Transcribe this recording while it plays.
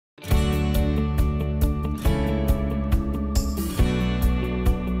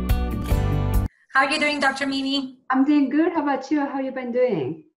How are you doing, Dr. Mimi? I'm doing good. How about you? How you been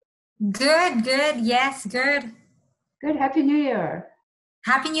doing? Good, good. Yes, good. Good. Happy New Year.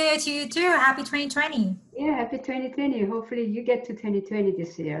 Happy New Year to you too. Happy 2020. Yeah, happy 2020. Hopefully you get to 2020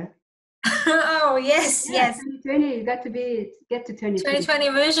 this year. Oh, yes, Yeah, yes. 2020, you got to get to 2020. 2020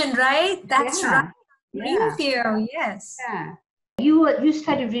 vision, right? That's right. Agree with you. Yes. Yeah. You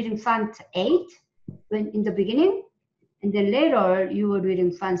started reading font 8 in the beginning, and then later you were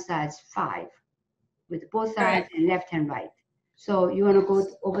reading font size 5 with both sides and left and right. So you want to go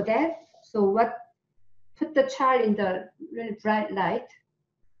over that? So put the chart in the really bright light.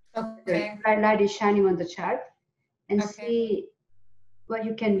 Okay. The bright light is shining on the chart, and see what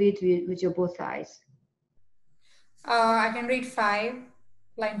you can read with your both eyes. I can read 5,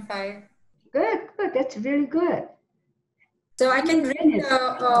 line 5. Good, good. That's really good. So I can read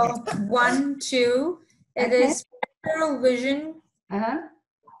 1, 2. It is peripheral vision.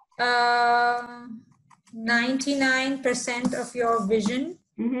 99% of your vision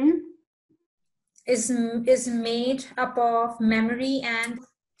is made up of memory and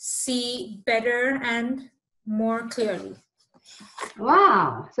see better and more clearly.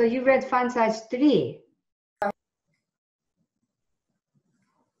 Wow. So you read font size 3.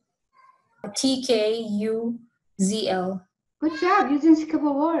 TKUZL. Good job. You didn't skip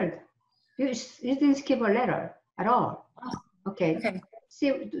a word. You didn't skip a letter at all. Okay.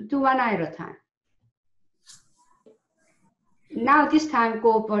 See, do one eye at a time. Now this time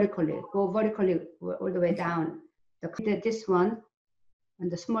go vertically. Go vertically all the way down. This one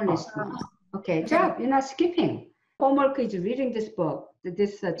and the smallest one. Okay, job. You're not skipping. Homework is reading this book,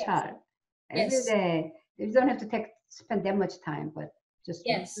 this chart every day. You don't have to spend that much time, but just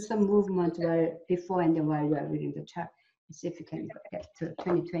do some movement before and then while you are reading the chart. And see if you can get to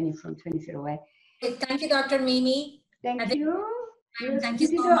 2020 from 20 feet away. Thank you, Dr. Mimi. Thank you. Thank You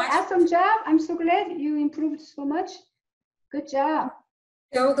you did so an much. awesome job. I'm so glad you improved so much. Good job.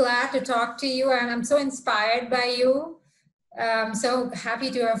 So glad to talk to you, and I'm so inspired by you. I'm so happy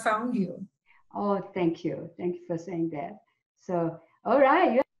to have found you. Oh, thank you. Thank you for saying that. So, all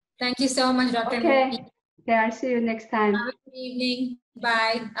right. Thank you so much, Dr. Okay. Okay, I'll see you next time. Have a good evening.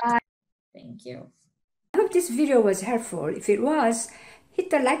 Bye. Bye. Thank you. I hope this video was helpful. If it was, hit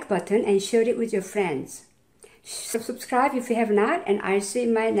the like button and share it with your friends. Subscribe if you have not, and I'll see you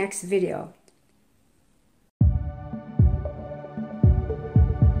in my next video.